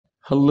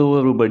Hello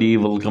everybody,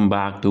 welcome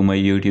back to my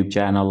YouTube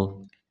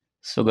channel.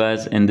 So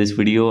guys, in this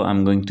video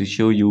I'm going to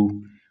show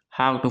you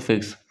how to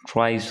fix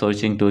try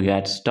searching to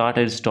get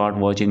started. Start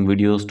watching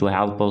videos to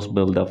help us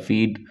build a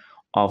feed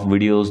of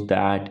videos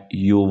that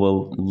you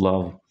will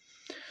love.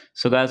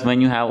 So guys,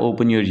 when you have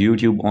opened your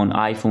YouTube on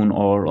iPhone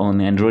or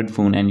on Android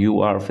phone and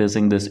you are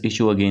facing this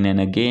issue again and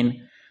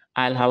again,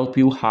 I'll help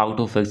you how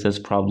to fix this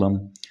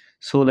problem.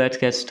 So let's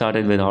get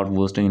started without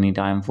wasting any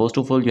time. First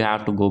of all, you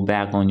have to go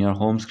back on your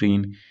home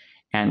screen,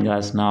 and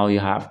guys, now you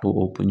have to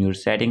open your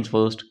settings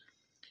first.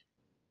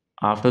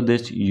 After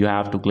this, you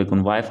have to click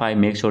on Wi-Fi.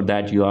 Make sure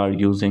that you are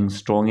using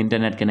strong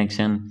internet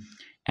connection,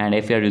 and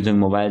if you are using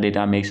mobile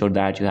data, make sure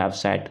that you have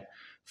set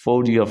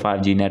 4G or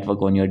 5G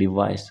network on your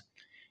device.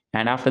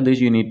 And after this,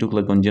 you need to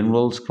click on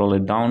general, scroll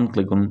it down,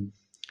 click on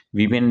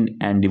VPN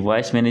and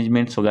device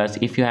management. So guys,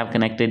 if you have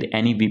connected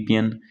any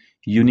VPN,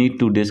 you need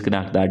to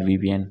disconnect that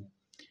VPN.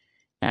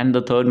 And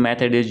the third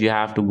method is you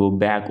have to go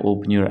back,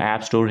 open your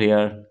app store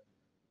here,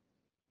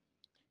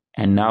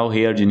 and now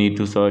here you need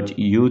to search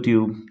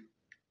YouTube.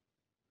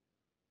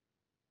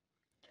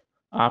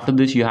 After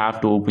this, you have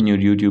to open your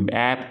YouTube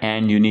app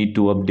and you need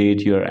to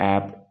update your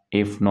app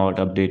if not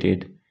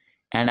updated.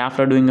 And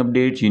after doing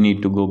updates, you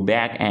need to go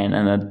back, and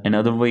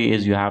another way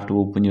is you have to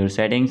open your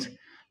settings,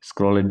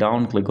 scroll it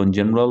down, click on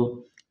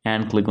general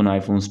and click on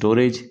iPhone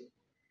storage.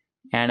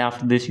 And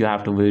after this, you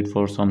have to wait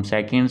for some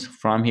seconds.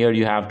 From here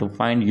you have to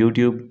find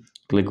YouTube,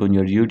 click on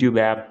your YouTube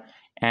app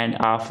and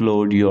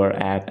offload your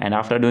app. And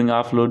after doing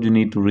offload, you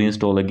need to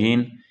reinstall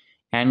again.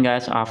 And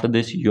guys, after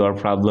this your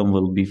problem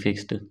will be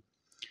fixed.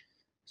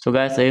 So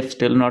guys, if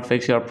still not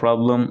fix your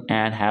problem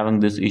and having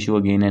this issue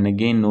again and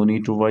again, no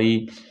need to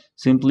worry.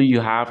 Simply you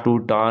have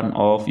to turn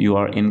off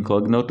your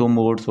incognito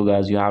mode. So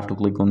guys, you have to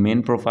click on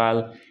main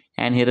profile,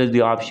 and here is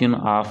the option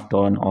of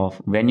turn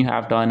off. When you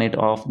have turned it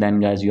off,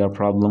 then guys, your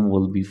problem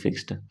will be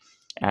fixed.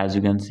 As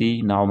you can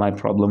see, now my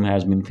problem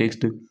has been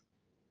fixed.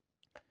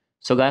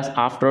 So guys,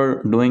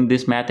 after doing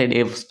this method,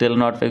 if still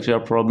not fix your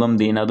problem,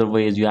 the another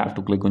way is you have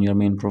to click on your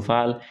main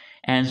profile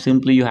and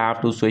simply you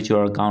have to switch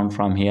your account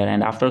from here.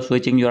 And after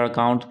switching your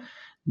account,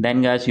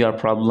 then guys, your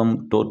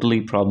problem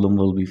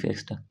will be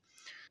fixed.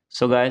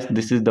 So guys,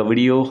 this is the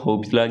video.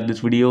 Hope you like this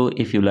video.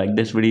 If you like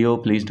this video,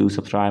 please do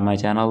subscribe my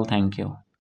channel. Thank you.